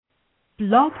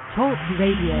Blog Talk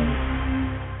Radio.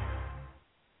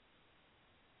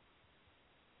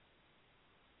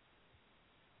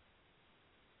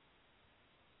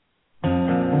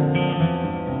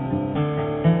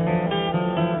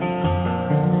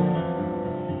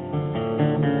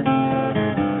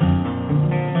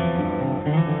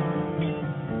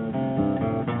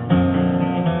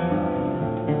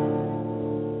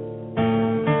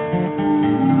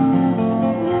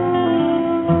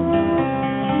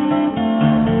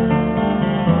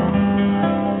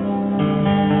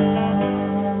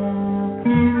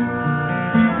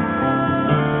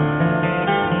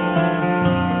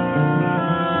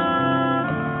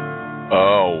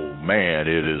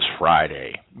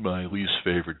 Friday, my least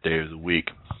favorite day of the week.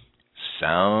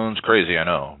 Sounds crazy, I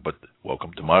know, but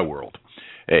welcome to my world.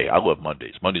 Hey, I love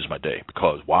Mondays. Monday's my day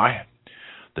because why?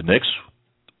 The next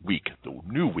week, the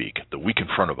new week, the week in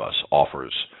front of us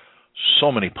offers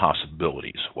so many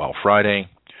possibilities. While Friday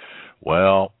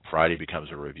becomes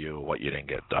a review of what you didn't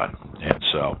get done. And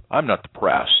so I'm not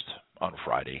depressed on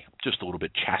Friday, just a little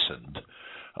bit chastened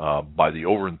by the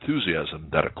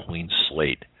overenthusiasm that a clean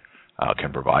slate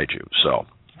can provide you. So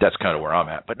that's kind of where I'm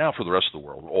at. But now for the rest of the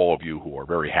world, all of you who are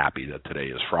very happy that today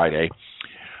is Friday,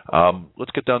 let's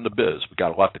get down to biz. We've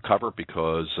got a lot to cover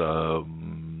because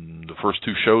the first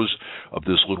two shows of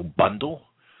this little bundle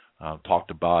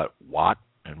talked about what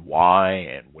and why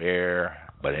and where,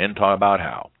 but didn't talk about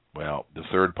how. Well, the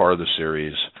third part of the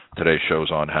series, today's show's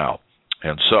on how.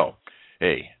 And so,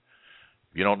 hey,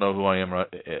 if you don't know who I am up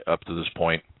to this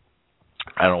point,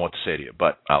 I don't know what to say to you,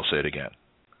 but I'll say it again.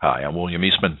 Hi, I'm William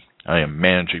Eastman. I am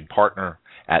managing partner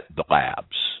at The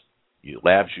Labs.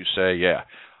 Labs, you say? Yeah,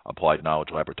 Applied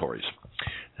Knowledge Laboratories.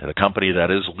 And a company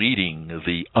that is leading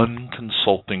the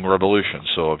unconsulting revolution.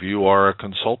 So if you are a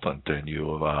consultant and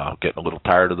you're getting a little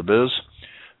tired of the biz,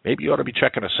 maybe you ought to be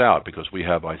checking us out because we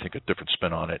have, I think, a different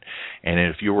spin on it. And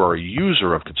if you are a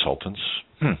user of consultants,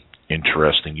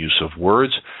 interesting use of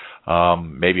words,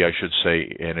 maybe I should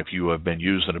say, and if you have been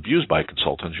used and abused by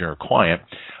consultants, you're a client,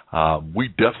 we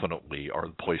definitely are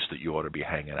the place that you ought to be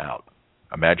hanging out.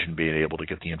 Imagine being able to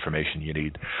get the information you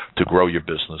need to grow your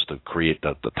business, to create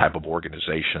the type of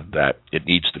organization that it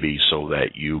needs to be so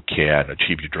that you can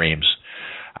achieve your dreams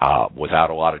without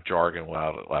a lot of jargon,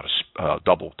 without a lot of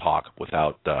double talk,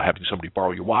 without having somebody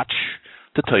borrow your watch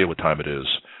to tell you what time it is.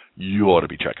 You ought to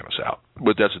be checking us out.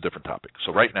 But that's a different topic.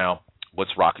 So right now,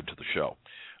 let's rock into the show.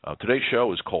 Today's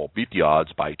show is called Beat the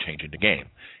Odds by Changing the Game.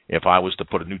 If I was to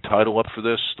put a new title up for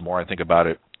this, the more I think about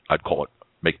it, I'd call it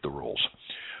Make the Rules.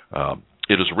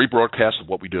 It is a rebroadcast of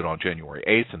what we did on January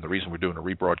 8th, and the reason we're doing a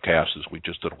rebroadcast is we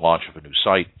just did a launch of a new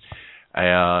site.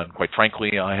 And quite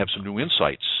frankly, I have some new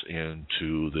insights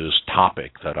into this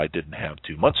topic that I didn't have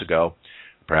 2 months ago,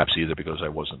 perhaps either because I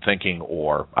wasn't thinking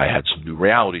or I had some new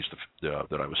realities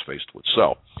that I was faced with.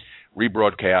 So,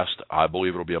 rebroadcast, I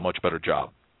believe it'll be a much better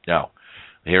job. Now,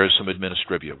 here is some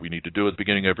administrivia we need to do at the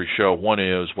beginning of every show. One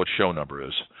is what show number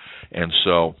is. And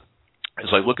so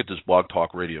as I look at this Blog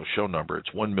Talk Radio show number,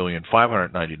 it's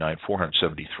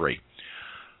 1,599,473.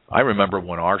 I remember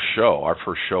when our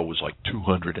first show was like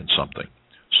 200 and something.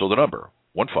 So the number,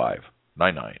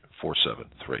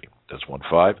 1,599,473. That's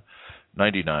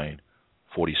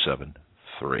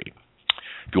 1,599,473. If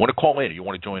you want to call in, you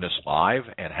want to join us live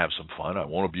and have some fun, I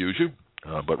won't abuse you.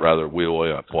 But rather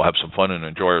we'll have some fun and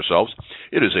enjoy ourselves.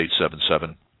 It is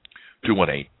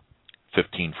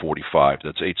 877-218-1545.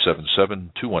 That's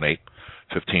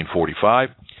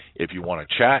 877-218-1545. If you want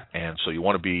to chat, and so you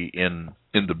want to be in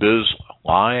the biz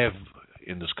live,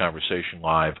 in this conversation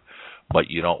live, but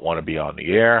you don't want to be on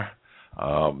the air,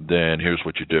 then here's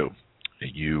what you do.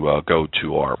 You go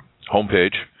to our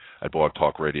homepage at Blog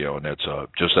Talk Radio, and that's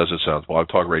just as it sounds,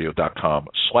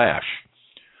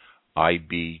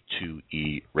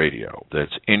 blogtalkradio.com/IB2E Radio.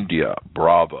 That's India,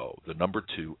 Bravo, the number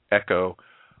 2, Echo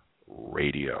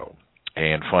Radio.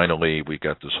 And finally, we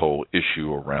got this whole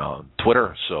issue around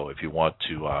Twitter. So if you want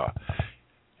to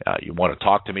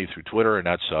talk to me through Twitter, and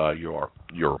that's your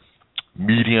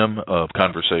medium of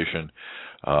conversation,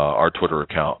 our Twitter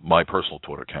account, my personal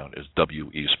Twitter account, is W.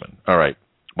 Eastman. All right,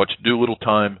 much to do, little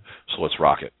time, so let's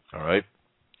rock it. All right.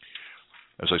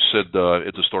 As I said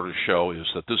at the start of the show,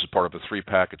 is that this is part of a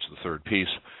 3-pack. It's the third piece.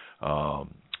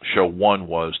 Show 1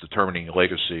 was determining your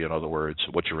legacy. In other words,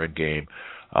 what's your end game?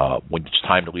 When it's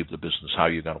time to leave the business, how are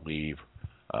you going to leave?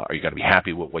 Are you going to be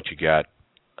happy with what you get?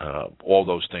 All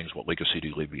those things, what legacy do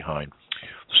you leave behind?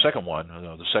 The second one,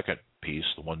 the second piece,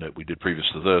 the one that we did previous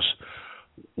to this,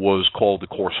 was called The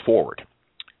Course Forward.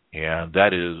 And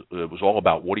that is, it was all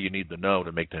about what do you need to know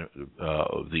to make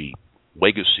the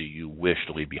legacy you wish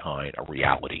to leave behind a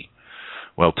reality.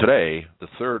 Well, today, the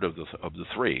third of the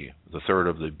three, the third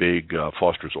of the big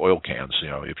Foster's oil cans.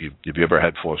 If you ever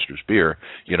had Foster's beer,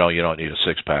 you don't need a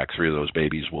 6-pack. 3 of those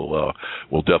babies will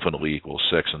definitely equal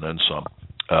 6 and then some.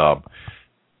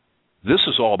 This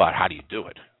is all about how do you do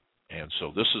it, and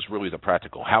so this is really the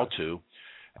practical how-to.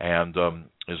 And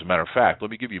as a matter of fact,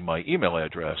 let me give you my email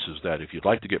address. Is that if you'd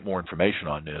like to get more information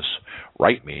on this,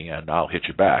 write me and I'll hit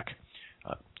you back.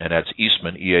 And that's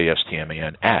Eastman,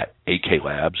 EASTMAN, at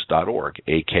aklabs.org,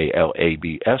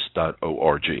 aklabs.org.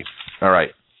 All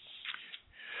right.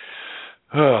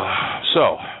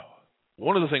 So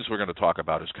one of the things we're going to talk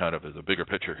about is kind of the bigger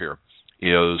picture here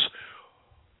is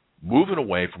moving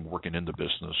away from working in the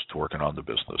business to working on the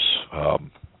business.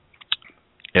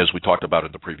 As we talked about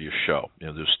in the previous show,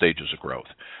 there's stages of growth.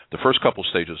 The first couple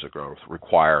stages of growth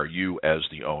require you as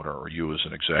the owner or you as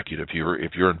an executive.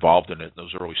 If you're involved in it in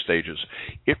those early stages,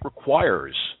 it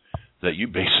requires that you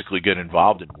basically get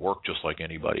involved and work just like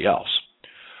anybody else.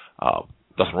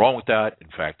 Nothing wrong with that. In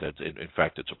fact,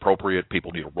 it's appropriate.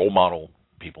 People need a role model.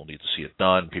 People need to see it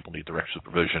done. People need direct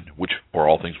supervision, which are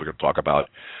all things we're going to talk about.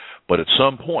 But at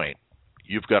some point,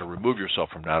 you've got to remove yourself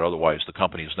from that. Otherwise, the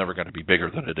company is never going to be bigger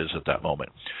than it is at that moment.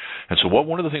 And so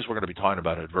one of the things we're going to be talking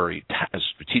about at a very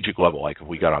strategic level, like if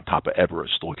we got on top of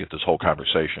Everest to look at this whole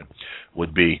conversation,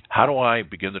 would be how do I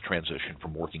begin the transition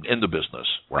from working in the business,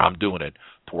 where I'm doing it,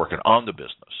 to working on the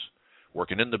business.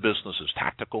 Working in the business is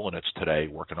tactical, and it's today.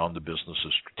 Working on the business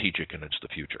is strategic, and it's the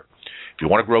future. If you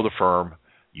want to grow the firm,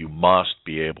 you must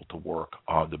be able to work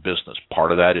on the business.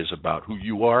 Part of that is about who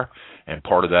you are, and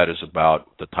part of that is about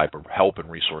the type of help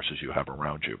and resources you have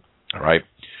around you. All right?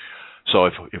 So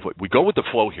if we go with the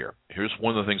flow here, here's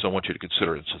one of the things I want you to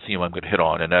consider. It's a theme I'm going to hit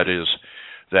on, and that is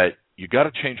that you got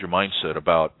to change your mindset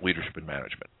about leadership and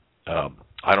management.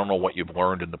 I don't know what you've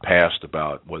learned in the past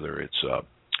about whether it's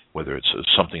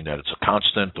something that it's a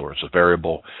constant or it's a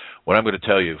variable. What I'm going to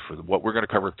tell you for what we're going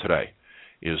to cover today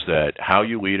is that how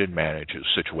you lead and manage is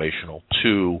situational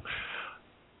to,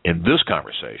 in this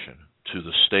conversation, to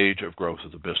the stage of growth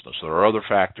of the business. There are other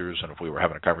factors, and if we were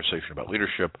having a conversation about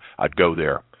leadership, I'd go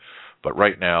there. But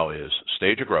right now is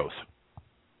stage of growth.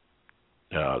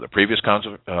 The previous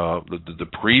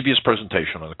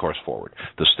presentation on the course forward,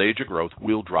 the stage of growth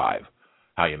will drive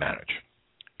how you manage.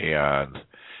 And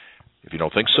if you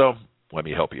don't think so, let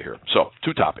me help you here. So,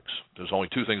 2 topics. There's only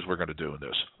 2 things we're going to do in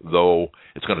this, though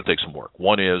it's going to take some work.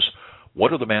 One is,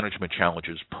 what are the management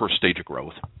challenges per stage of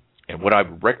growth? And what I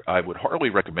would heartily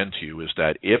recommend to you is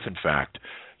that if, in fact,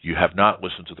 you have not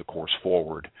listened to the course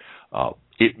forward,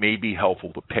 it may be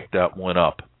helpful to pick that one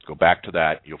up. Go back to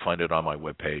that. You'll find it on my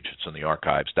webpage. It's in the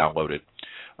archives. Download it.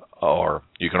 Or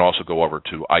you can also go over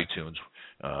to iTunes.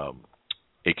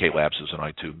 AK Labs is in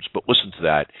iTunes, but listen to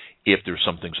that if there's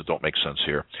some things that don't make sense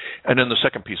here. And then the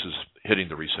second piece is hitting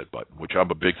the reset button, which I'm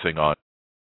a big thing on.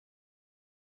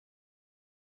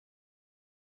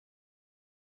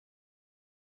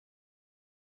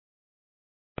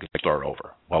 Start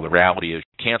over. Well, the reality is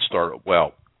you can't start,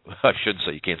 well, I shouldn't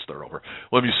say you can't start over.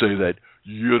 Let me say that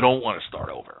you don't want to start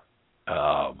over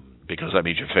because that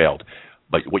means you failed.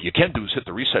 But what you can do is hit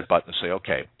the reset button and say,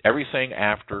 okay, everything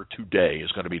after today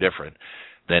is going to be different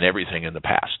than everything in the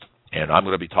past. And I'm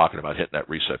going to be talking about hitting that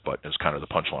reset button as kind of the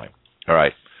punchline. All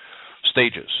right.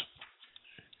 Stages.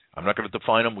 I'm not going to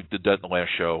define them. We did that in the last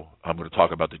show. I'm going to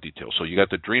talk about the details. So you got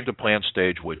the dream to plan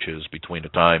stage, which is between the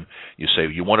time you say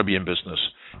you want to be in business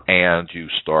and you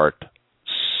start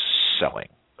selling.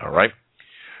 All right.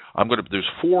 There's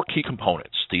 4 key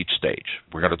components to each stage.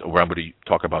 I'm going to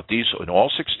talk about these. So in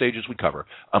all 6 stages we cover,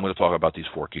 I'm going to talk about these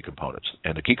 4 key components.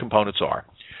 And the key components are,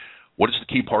 what is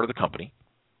the key part of the company?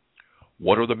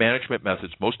 What are the management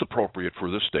methods most appropriate for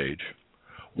this stage?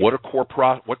 What core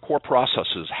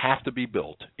processes have to be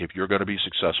built if you're going to be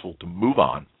successful to move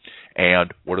on?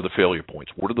 And what are the failure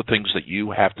points? What are the things that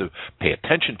you have to pay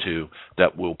attention to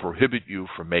that will prohibit you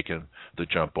from making the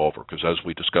jump over? Because as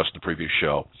we discussed in the previous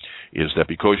show, is that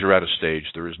because you're at a stage,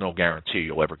 there is no guarantee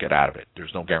you'll ever get out of it.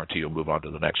 There's no guarantee you'll move on to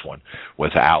the next one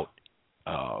without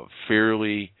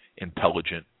fairly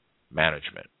intelligent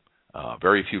management.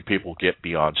 Very few people get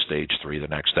beyond stage 3, the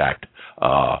next act,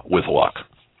 with luck.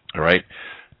 All right?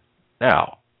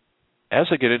 Now, as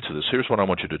I get into this, here's what I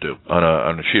want you to do. On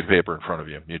a sheet of paper in front of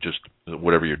you,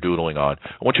 whatever you're doodling on,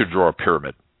 I want you to draw a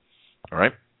pyramid. All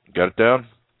right? Got it down?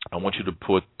 I want you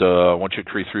to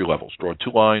create 3 levels. Draw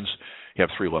 2 lines. You have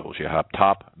 3 levels. You have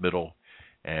top, middle,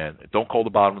 and don't call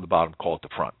the bottom of the bottom, call it the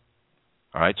front.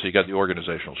 All right? So you got the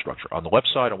organizational structure. On the left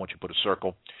side, I want you to put a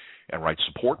circle and write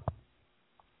support.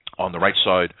 On the right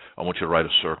side, I want you to write a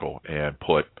circle and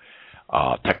put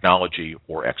technology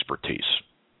or expertise.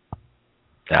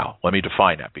 Now, let me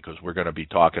define that because we're going to be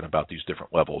talking about these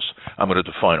different levels. I'm going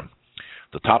to define them.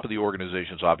 The top of the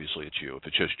organization is obviously it's you. If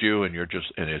it's just you and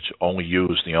it's only you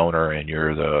as the owner and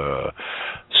you're the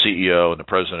CEO and the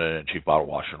president and chief bottle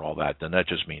washer and all that, then that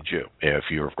just means you. If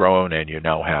you've grown and you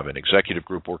now have an executive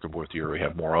group working with you or you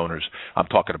have more owners, I'm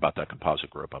talking about that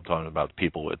composite group. I'm talking about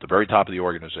people at the very top of the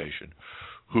organization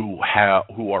who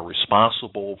are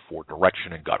responsible for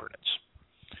direction and governance.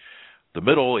 The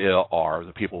middle are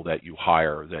the people that you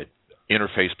hire that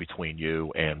interface between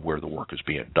you and where the work is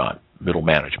being done, middle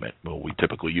management. Well, we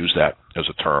typically use that as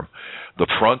a term. The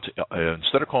front,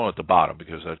 instead of calling it the bottom,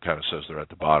 because that kind of says they're at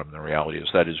the bottom, the reality is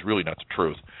that is really not the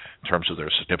truth in terms of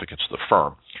their significance to the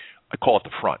firm. I call it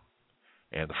the front.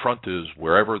 And the front is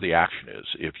wherever the action is.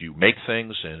 If you make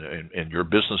things and your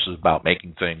business is about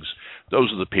making things,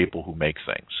 those are the people who make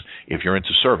things. If you're into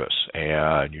service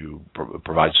and you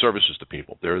provide services to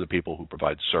people, they're the people who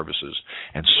provide services.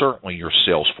 And certainly your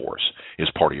sales force is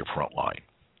part of your front line.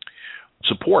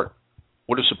 Support.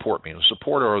 What does support mean?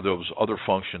 Support are those other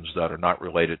functions that are not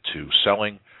related to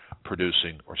selling,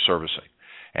 producing, or servicing.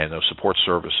 And those support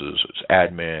services, it's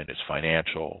admin, it's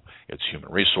financial, it's human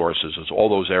resources, it's all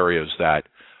those areas that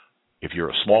if you're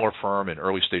a smaller firm in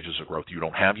early stages of growth, you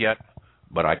don't have yet,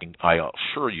 but I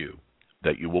assure you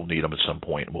that you will need them at some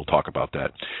point, and we'll talk about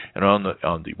that. And on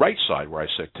the right side, where I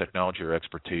say technology or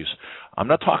expertise, I'm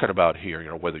not talking about here,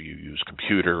 whether you use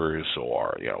computers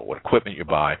or what equipment you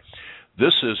buy.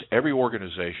 This is every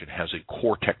organization has a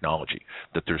core technology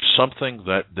that there's something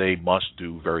that they must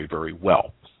do very, very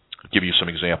well. I'll give you some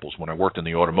examples. When I worked in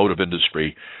the automotive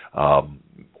industry,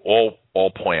 all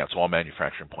plants, all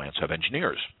manufacturing plants have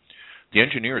engineers. The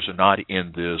engineers are not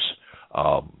in this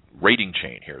rating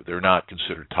chain here. They're not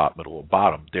considered top, middle, or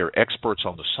bottom. They're experts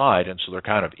on the side, and so they're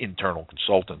kind of internal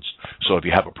consultants. So if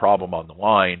you have a problem on the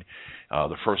line,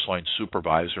 the first line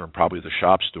supervisor and probably the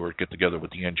shop steward get together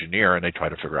with the engineer, and they try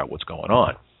to figure out what's going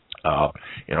on.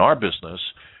 In our business,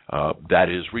 that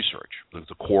is research.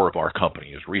 The core of our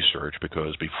company is research,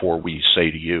 because before we say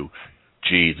to you,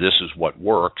 gee, this is what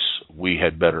works, we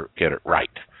had better get it right.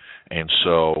 And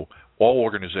so all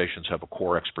organizations have a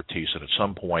core expertise, and at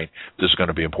some point, this is going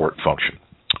to be an important function.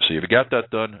 So you've got that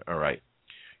done? All right.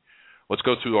 Let's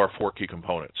go through our 4 key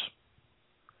components.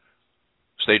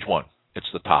 Stage 1, it's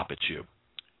the top, it's you.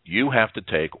 You have to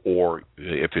take, or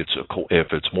if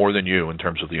it's more than you in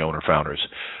terms of the owner-founders,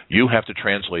 you have to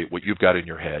translate what you've got in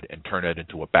your head and turn it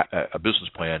into a business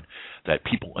plan that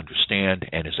people understand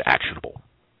and is actionable.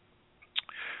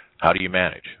 How do you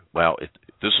manage? Well,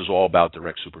 this is all about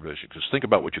direct supervision, because think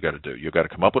about what you've got to do. You've got to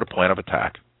come up with a plan of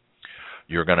attack.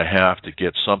 You're going to have to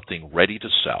get something ready to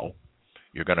sell.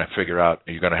 You're going to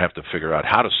have to figure out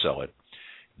how to sell it.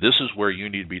 This is where you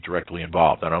need to be directly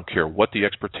involved. I don't care what the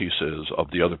expertise is of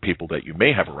the other people that you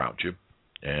may have around you.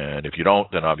 And if you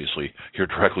don't, then obviously you're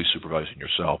directly supervising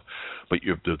yourself. But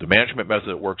the management method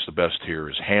that works the best here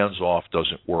is hands-off,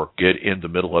 doesn't work. Get in the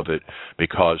middle of it,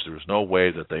 because there's no way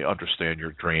that they understand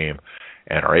your dream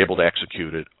and are able to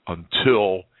execute it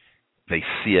until they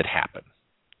see it happen.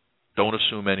 Don't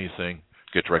assume anything.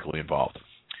 Get directly involved.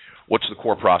 What's the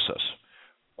core process?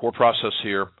 Core process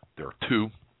here, there are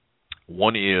 2.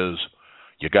 One is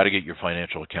you got to get your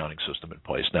financial accounting system in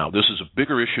place. Now, this is a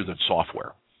bigger issue than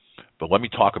software, but let me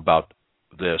talk about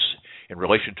this in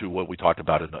relation to what we talked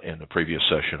about in the previous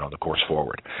session on the course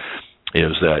forward,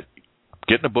 is that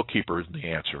getting a bookkeeper isn't the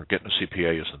answer. Getting a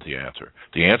CPA isn't the answer.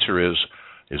 The answer is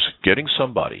getting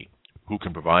somebody who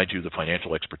can provide you the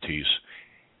financial expertise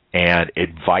and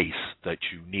advice that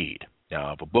you need.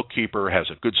 Now, if a bookkeeper has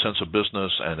a good sense of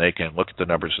business and they can look at the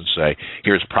numbers and say,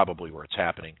 here's probably where it's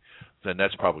happening, then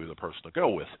that's probably the person to go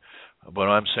with. What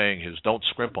I'm saying is don't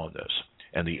scrimp on this.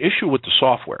 And the issue with the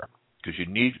software, because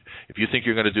if you think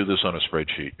you're going to do this on a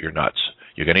spreadsheet, you're nuts.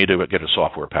 You're going to need to get a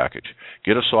software package.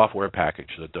 Get a software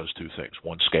package that does 2 things.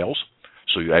 1, scales.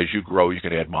 So as you grow, you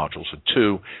can add modules. And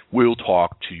 2, we'll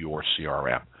talk to your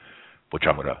CRM, which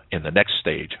I'm going to, in the next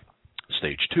stage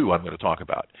 2, I'm going to talk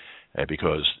about.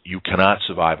 Because you cannot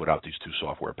survive without these 2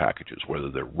 software packages,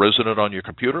 whether they're resident on your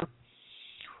computer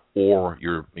or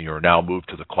you're now moved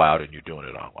to the cloud and you're doing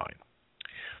it online.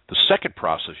 The second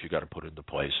process you got to put into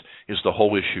place is the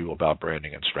whole issue about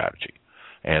branding and strategy.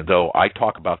 And though I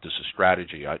talk about this as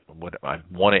strategy, I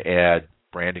want to add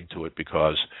branding to it,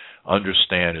 because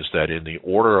understand is that in the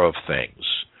order of things,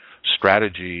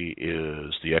 strategy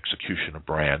is the execution of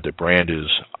brand. The brand is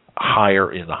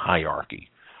higher in the hierarchy.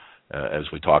 As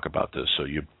we talk about this. So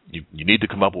you need to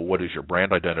come up with what is your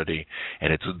brand identity,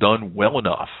 and it's done well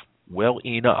enough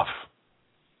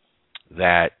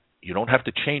that you don't have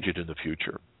to change it in the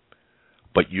future,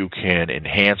 but you can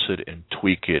enhance it and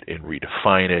tweak it and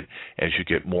redefine it as you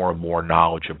get more and more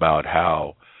knowledge about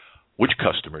which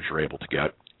customers you're able to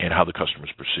get and how the customers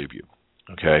perceive you.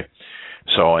 Okay?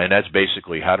 So, and that's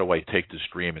basically, how do I take this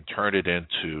dream and turn it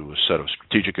into a set of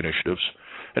strategic initiatives?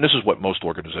 And this is what most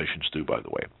organizations do, by the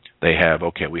way. They have,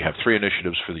 we have 3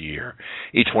 initiatives for the year.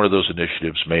 Each one of those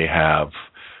initiatives may have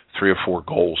 3 or 4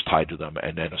 goals tied to them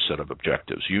and then a set of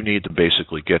objectives. You need to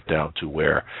basically get down to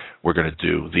where we're going to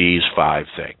do these 5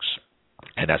 things.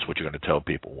 And that's what you're going to tell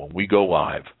people. When we go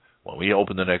live, when we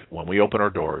open our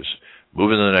doors,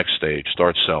 move into the next stage,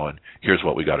 start selling, here's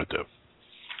what we got to do.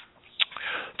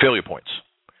 Failure points.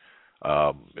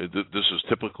 This is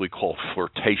typically called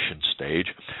flirtation stage.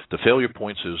 The failure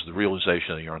points is the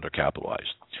realization that you're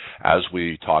undercapitalized. As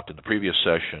we talked in the previous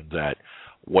session, that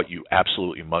what you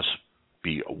absolutely must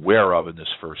be aware of in this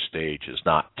first stage is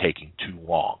not taking too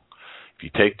long. If you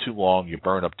take too long, you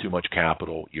burn up too much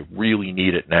capital. You really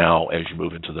need it now as you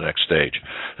move into the next stage.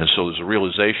 And so there's a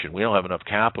realization we don't have enough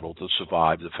capital to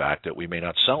survive the fact that we may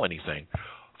not sell anything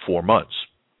for months.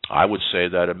 I would say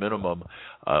that a minimum,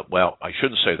 I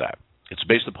shouldn't say that. It's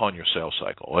based upon your sales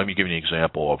cycle. Let me give you an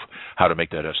example of how to make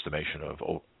that estimation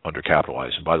of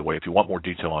undercapitalized. And by the way, if you want more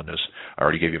detail on this, I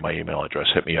already gave you my email address.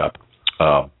 Hit me up.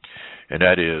 And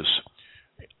that is,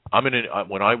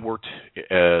 when I worked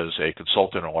as a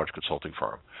consultant in a large consulting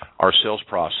firm, our sales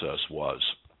process was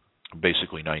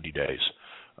basically 90 days.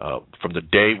 From the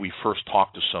day we first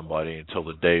talked to somebody until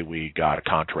the day we got a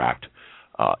contract,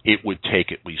 it would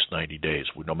take at least 90 days.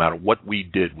 No matter what we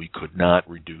did, we could not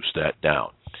reduce that down.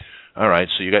 All right,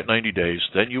 so you got 90 days.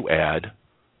 Then you add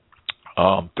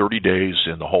 30 days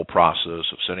in the whole process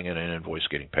of sending in an invoice,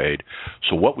 getting paid.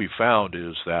 So what we found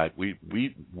is that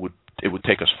it would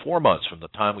take us 4 months from the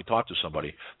time we talked to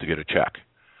somebody to get a check.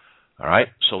 All right,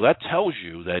 so that tells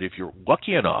you that if you're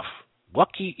lucky enough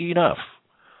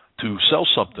to sell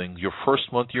something your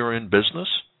first month you're in business,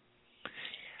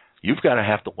 you've got to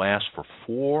have to last for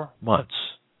 4 months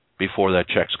before that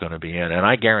check's going to be in. And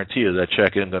I guarantee you that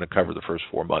check isn't going to cover the first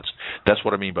 4 months. That's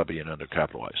what I mean by being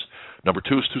undercapitalized. Number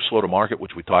 2 is too slow to market,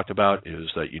 which we talked about, is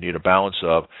that you need a balance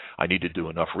of, I need to do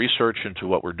enough research into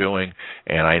what we're doing,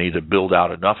 and I need to build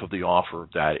out enough of the offer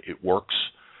that it works.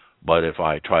 But if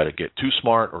I try to get too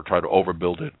smart or try to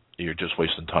overbuild it, you're just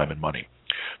wasting time and money.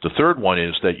 The third one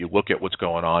is that you look at what's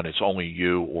going on. It's only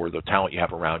you, or the talent you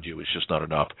have around you is just not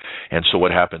enough. And so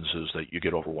what happens is that you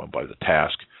get overwhelmed by the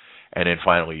task. And then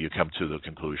finally you come to the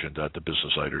conclusion that the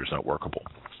business idea is not workable.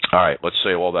 All right, let's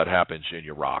say all that happens and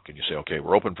you rock and you say, okay,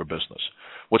 we're open for business.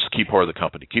 What's the key part of the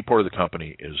company? Key part of the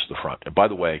company is the front. And by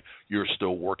the way, you're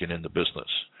still working in the business.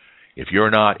 If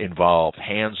you're not involved,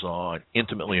 hands-on,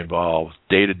 intimately involved,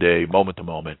 day-to-day,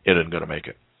 moment-to-moment, it isn't going to make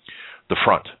it. The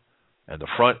front. And the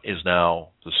front is now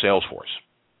the sales force.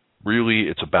 Really,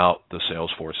 it's about the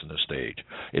sales force in this stage.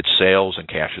 It's sales and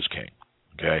cash is king.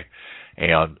 Okay?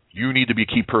 And you need to be a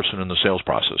key person in the sales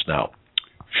process. Now,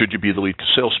 should you be the lead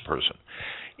salesperson?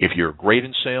 If you're great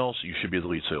in sales, you should be the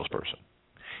lead salesperson.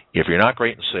 If you're not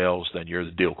great in sales, then you're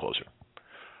the deal closer.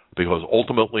 Because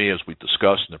ultimately, as we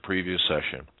discussed in the previous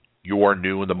session, you are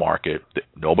new in the market.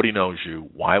 Nobody knows you.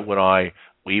 Why would I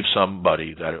leave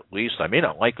somebody that at least, I may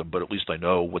not like them, but at least I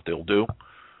know what they'll do?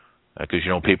 Because,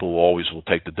 people always will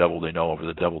take the devil they know over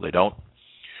the devil they don't.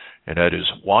 And that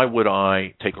is, why would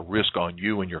I take a risk on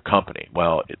you and your company?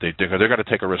 Well, they're going to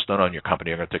take a risk not on your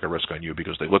company. They're going to take a risk on you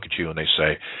because they look at you and they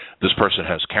say, this person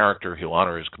has character, he'll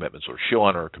honor his commitments, or she'll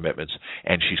honor her commitments,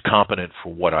 and she's competent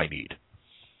for what I need.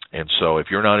 And so if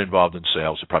you're not involved in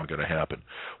sales, it's probably going to happen.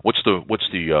 What's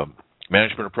the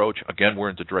management approach? Again,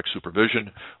 we're into direct supervision.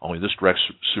 Only this direct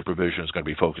supervision is going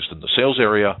to be focused in the sales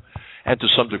area and to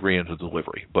some degree into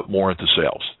delivery, but more into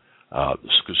sales.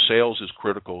 Because sales is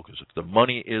critical, because if the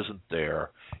money isn't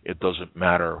there, it doesn't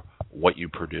matter what you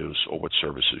produce or what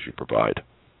services you provide.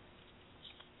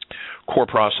 Core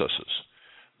processes.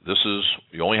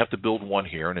 You only have to build one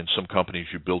here, and in some companies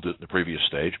you build it in the previous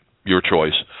stage, your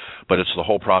choice, but it's the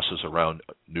whole process around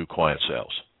new client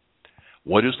sales.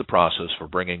 What is the process for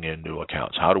bringing in new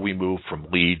accounts? How do we move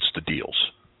from leads to deals,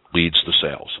 leads to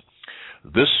sales?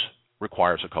 This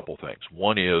requires a couple things.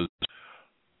 One is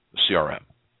CRM.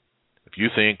 If you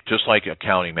think, just like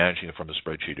accounting, managing it from a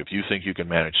spreadsheet, if you think you can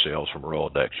manage sales from a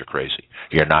Rolodex, you're crazy.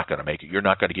 You're not going to make it. You're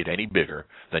not going to get any bigger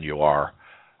than you are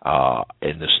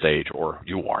in this stage, or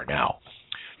you are now.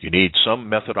 You need some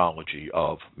methodology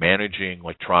of managing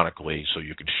electronically so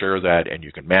you can share that and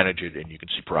you can manage it and you can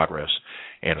see progress,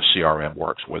 and a CRM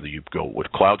works, whether you go with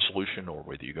cloud solution or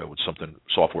whether you go with something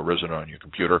software resident on your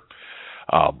computer.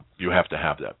 You have to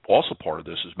have that. Also part of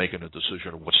this is making a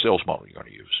decision of what sales model you're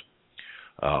going to use.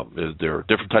 There are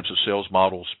different types of sales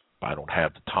models. I don't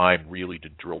have the time really to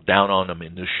drill down on them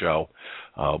in this show,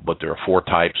 but there are 4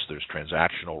 types. There's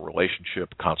transactional,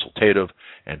 relationship, consultative,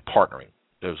 and partnering.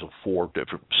 Those are 4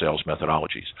 different sales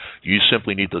methodologies. You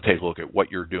simply need to take a look at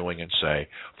what you're doing and say,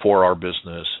 for our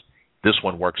business, this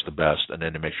one works the best, and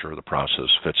then to make sure the process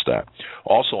fits that.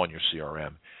 Also on your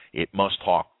CRM, it must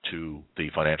talk to the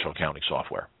financial accounting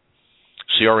software.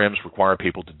 CRMs require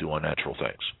people to do unnatural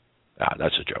things.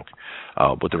 That's a joke.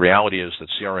 But the reality is that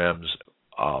CRMs,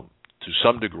 to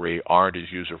some degree, aren't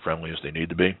as user-friendly as they need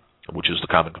to be, which is the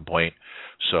common complaint.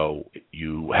 So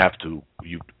you have to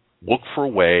look for a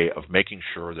way of making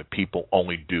sure that people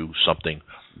only do something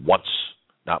once,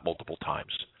 not multiple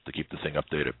times, to keep the thing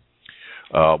updated.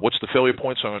 What's the failure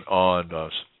points on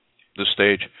this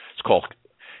stage? It's called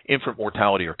infant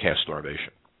mortality or cash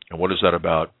starvation. And what is that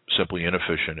about? Simply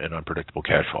inefficient and unpredictable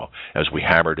cash flow, as we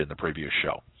hammered in the previous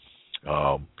show.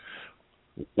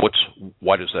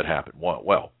 Why does that happen?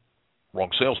 Well,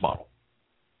 wrong sales model.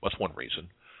 That's one reason.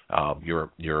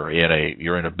 You're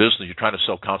in a business, you're trying to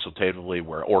sell consultatively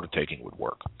where order taking would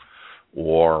work,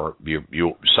 or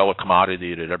you sell a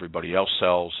commodity that everybody else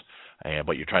sells,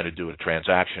 but you're trying to do a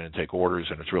transaction and take orders,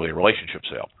 and it's really a relationship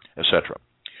sale, etc.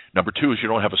 Number 2 is you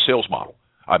don't have a sales model.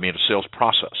 A sales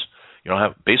process. You don't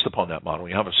have, based upon that model,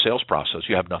 you have a sales process,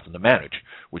 you have nothing to manage,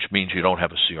 which means you don't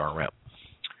have a CRM.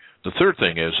 The third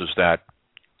thing is that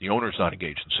the owner's not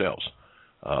engaged in sales.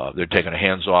 They're taking a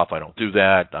hands off. I don't do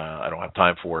that. I don't have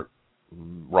time for it.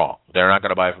 Wrong. They're not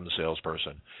going to buy from the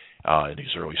salesperson in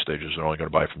these early stages. They're only going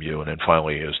to buy from you. And then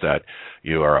finally is that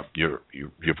you're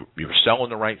selling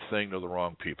the right thing to the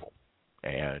wrong people.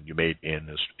 And you made in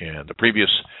the previous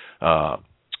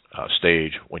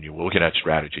stage, when you were looking at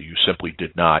strategy, you simply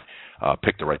did not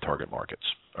pick the right target markets.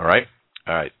 All right.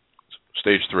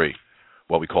 Stage 3,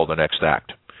 what we call the next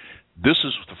act. This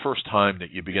is the first time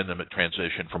that you begin the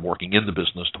transition from working in the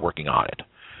business to working on it.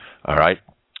 All right?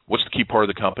 What's the key part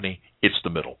of the company? It's the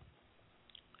middle.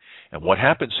 And what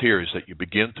happens here is that you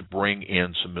begin to bring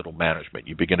in some middle management.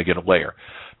 You begin to get a layer.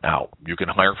 Now, you can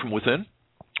hire from within,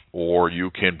 or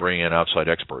you can bring in outside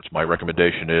experts. My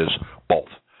recommendation is both.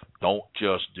 Don't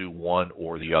just do one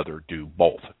or the other. Do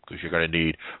both, because you're going to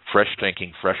need fresh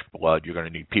thinking, fresh blood. You're going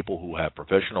to need people who have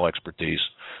professional expertise,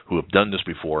 who have done this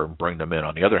before, and bring them in.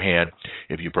 On the other hand,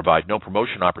 if you provide no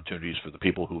promotion opportunities for the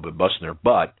people who have been busting their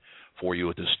butt for you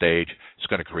at this stage, it's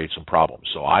going to create some problems.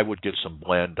 So I would get some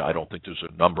blend. I don't think there's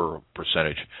a number or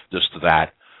percentage, this to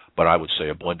that, but I would say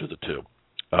a blend of the two.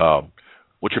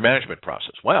 What's your management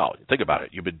process? Well, think about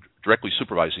it. You've been directly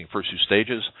supervising the first 2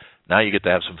 stages. Now you get to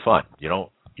have some fun. You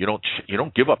don't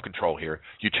give up control here.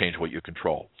 You change what you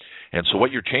control. And so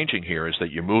what you're changing here is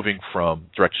that you're moving from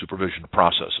direct supervision to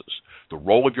processes. The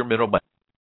role of your middleman.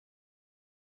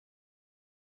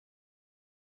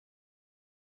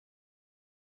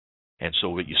 And so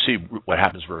what you see, what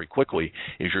happens very quickly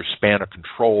is your span of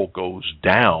control goes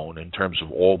down in terms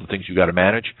of all the things you got to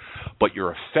manage, but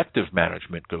your effective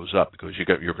management goes up because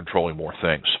you're controlling more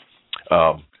things.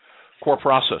 Core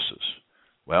processes.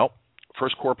 Well,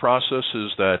 first core process is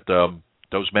that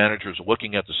those managers are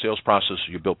looking at the sales process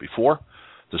you built before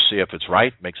to see if it's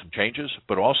right, make some changes,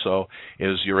 but also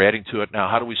is you're adding to it now,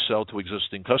 how do we sell to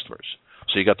existing customers?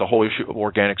 So you got the whole issue of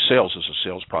organic sales as a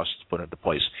sales process put into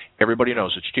place. Everybody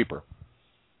knows it's cheaper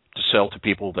to sell to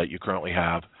people that you currently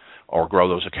have or grow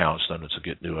those accounts than it's to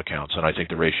get new accounts. And I think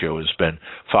the ratio has been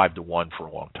 5 to 1 for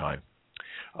a long time.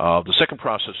 The second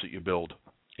process that you build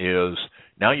is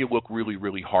now you look really,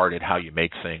 really hard at how you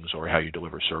make things or how you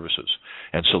deliver services.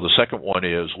 And so the second one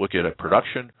is look at a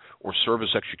production or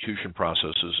service execution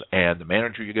processes, and the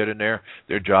manager you get in there,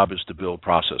 their job is to build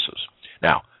processes.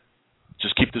 Now,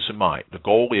 just keep this in mind. The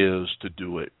goal is to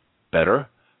do it better,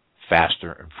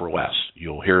 faster, and for less.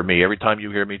 You'll hear me, every time you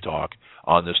hear me talk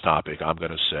on this topic, I'm going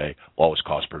to say lowest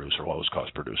cost producer, lowest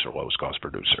cost producer, lowest cost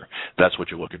producer. That's what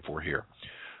you're looking for here.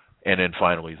 And then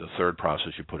finally, the third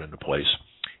process you put into place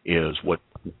is what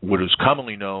is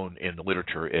commonly known in the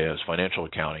literature as financial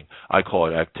accounting. I call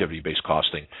it activity-based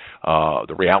costing.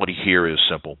 The reality here is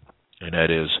simple, and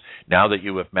that is now that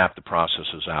you have mapped the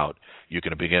processes out, you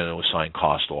can begin to assign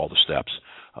cost to all the steps.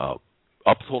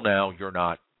 Up till now,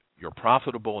 you're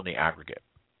profitable in the aggregate.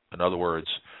 In other words,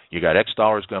 you got X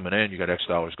dollars coming in, you got X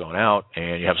dollars going out,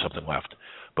 and you have something left.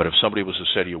 But if somebody was to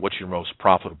say to you, what's your most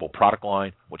profitable product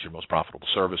line, what's your most profitable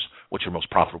service, what's your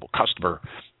most profitable customer,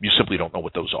 you simply don't know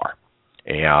what those are.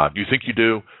 And you think you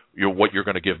do, what you're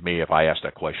going to give me if I ask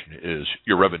that question is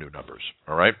your revenue numbers,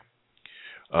 all right?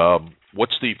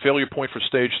 What's the failure point for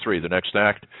stage 3, the next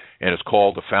act? And it's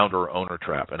called the founder-owner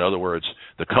trap. In other words,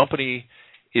 the company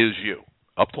is you.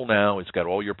 Up till now, it's got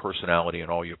all your personality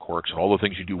and all your quirks and all the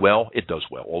things you do well, it does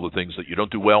well. All the things that you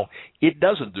don't do well, it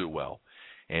doesn't do well.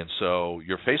 And so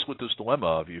you're faced with this dilemma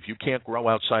of if you can't grow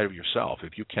outside of yourself,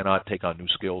 if you cannot take on new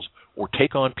skills or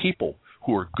take on people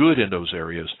who are good in those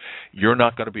areas, you're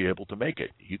not going to be able to make it.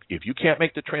 If you can't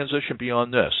make the transition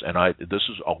beyond this, and this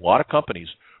is a lot of companies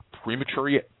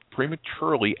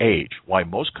prematurely age. Why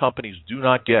most companies do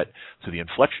not get to the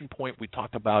inflection point we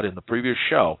talked about in the previous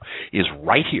show is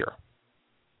right here.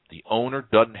 The owner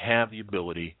doesn't have the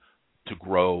ability to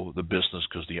grow the business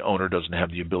because the owner doesn't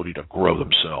have the ability to grow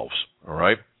themselves. All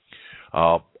right.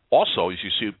 Also, as you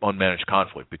see, unmanaged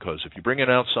conflict, because if you bring in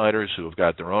outsiders who have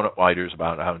got their own ideas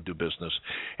about how to do business,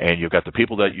 and you've got the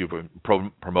people that you've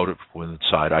promoted from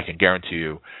inside, I can guarantee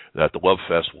you that the love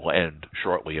fest will end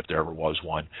shortly if there ever was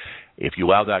one. If you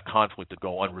allow that conflict to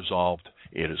go unresolved,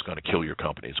 it is going to kill your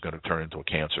company. It's going to turn into a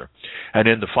cancer. And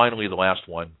then finally, the last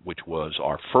one, which was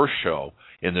our first show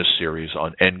in this series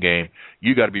on endgame,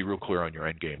 you got to be real clear on your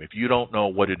endgame. If you don't know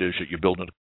what it is that you're building,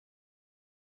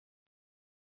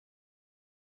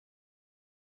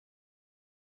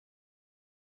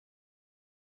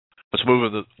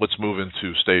 Let's move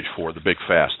into stage 4, the big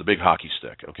fast, the big hockey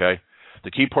stick, okay?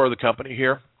 The key part of the company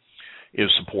here is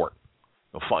support.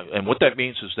 And what that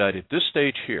means is that at this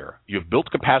stage here, you've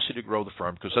built capacity to grow the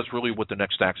firm, because that's really what the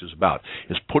next act is about,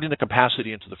 is putting the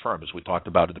capacity into the firm, as we talked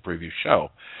about in the previous show.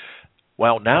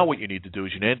 Well, now what you need to do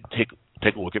is you need to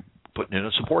take a look at putting in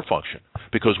a support function,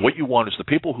 because what you want is the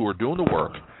people who are doing the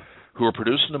work, who are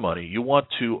producing the money, you want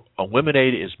to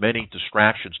eliminate as many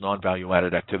distractions,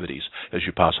 non-value-added activities as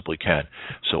you possibly can.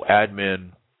 So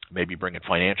admin, maybe bringing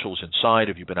financials inside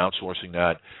if you've been outsourcing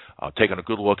that, taking a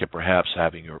good look at perhaps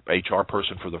having your HR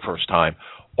person for the first time,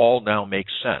 all now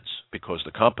makes sense because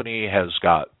the company has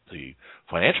got the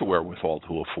financial wherewithal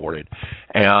to afford it,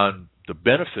 and the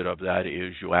benefit of that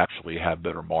is you actually have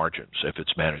better margins if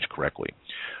it's managed correctly.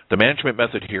 The management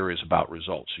method here is about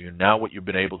results. Now what you've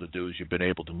been able to do is you've been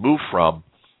able to move from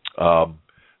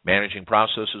managing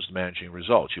processes to managing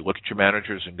results. You look at your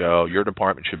managers and go, your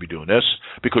department should be doing this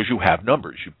because you have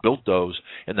numbers. You built those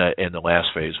in the last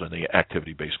phase when the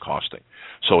activity-based costing.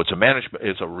 So it's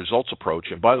a results approach.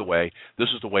 And by the way, this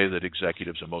is the way that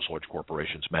executives in most large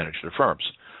corporations manage their firms.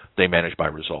 They manage by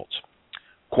results.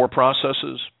 Core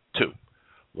processes, 2.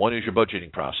 One is your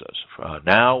budgeting process.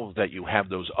 Now that you have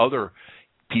those other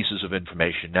pieces of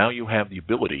information, now you have the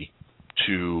ability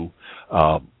to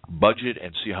budget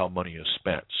and see how money is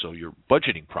spent. So your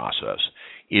budgeting process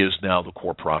is now the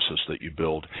core process that you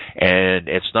build. And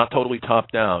it's not totally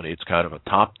top-down. It's kind of a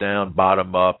top-down,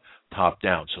 bottom-up,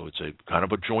 top-down. So it's a kind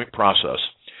of a joint process.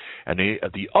 And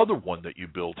the other one that you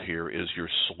build here is your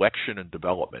selection and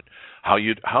development. How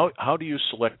do you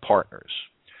select partners?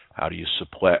 How do you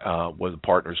select whether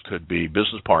partners could be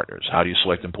business partners? How do you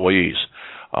select employees?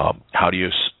 How do you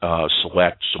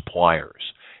select suppliers?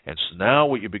 And so now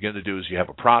what you begin to do is you have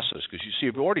a process, because you see,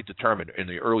 you've already determined in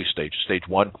the early stage, stage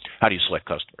 1, how do you select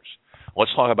customers?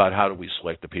 Let's talk about how do we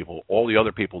select the people, all the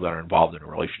other people that are involved in the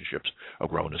relationships of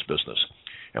growing this business.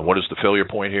 And what is the failure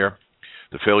point here?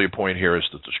 The failure point here is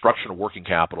the destruction of working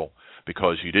capital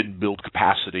because you didn't build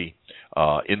capacity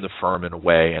in the firm in a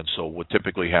way. And so what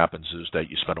typically happens is that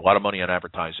you spend a lot of money on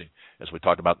advertising, as we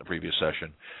talked about in the previous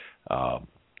session.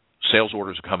 Sales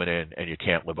orders are coming in, and you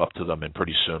can't live up to them, and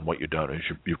pretty soon what you've done is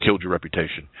you've killed your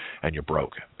reputation, and you're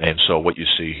broke. And so what you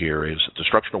see here is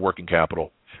destruction of working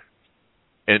capital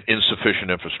and insufficient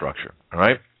infrastructure. All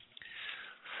right?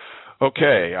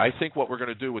 Okay, I think what we're going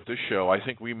to do with this show, I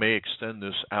think we may extend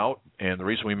this out, and the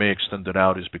reason we may extend it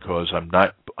out is because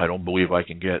I don't believe I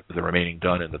can get the remaining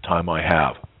done in the time I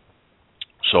have.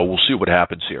 So we'll see what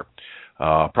happens here.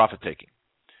 Profit taking.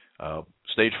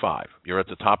 Stage 5, you're at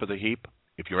the top of the heap.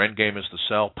 If your end game is to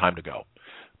sell, time to go.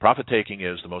 Profit taking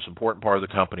is the most important part of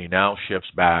the company, now shifts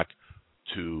back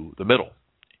to the middle.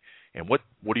 And what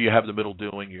do you have the middle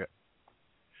doing?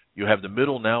 You have the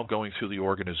middle now going through the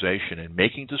organization and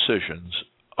making decisions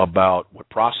about what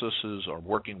processes are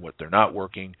working, what they're not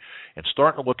working, and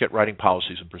starting to look at writing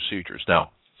policies and procedures.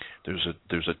 Now,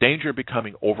 there's a danger of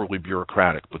becoming overly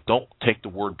bureaucratic, but don't take the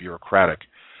word bureaucratic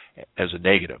as a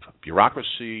negative.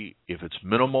 Bureaucracy, if it's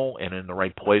minimal and in the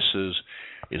right places,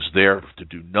 is there to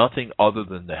do nothing other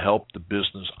than to help the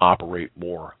business operate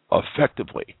more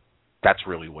effectively. That's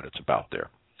really what it's about there.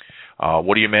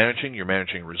 What are you managing? You're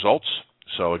managing results.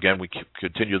 So again, we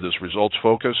continue this results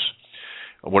focus.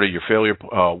 What are your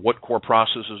what core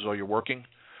processes are you working?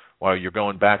 Well, you're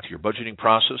going back to your budgeting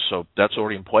process, so that's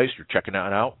already in place. You're checking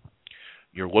that out.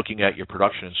 You're looking at your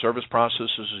production and service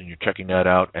processes, and you're checking that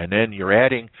out. And then you're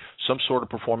adding some sort of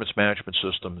performance management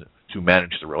system to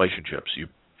manage the relationships.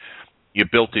 You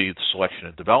built the selection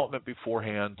and development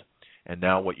beforehand, and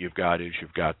now what you've got is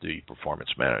you've got the performance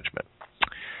management.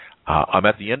 I'm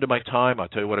at the end of my time. I'll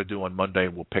tell you what I do on Monday.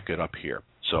 We'll pick it up here.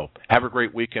 So have a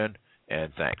great weekend,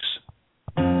 and thanks.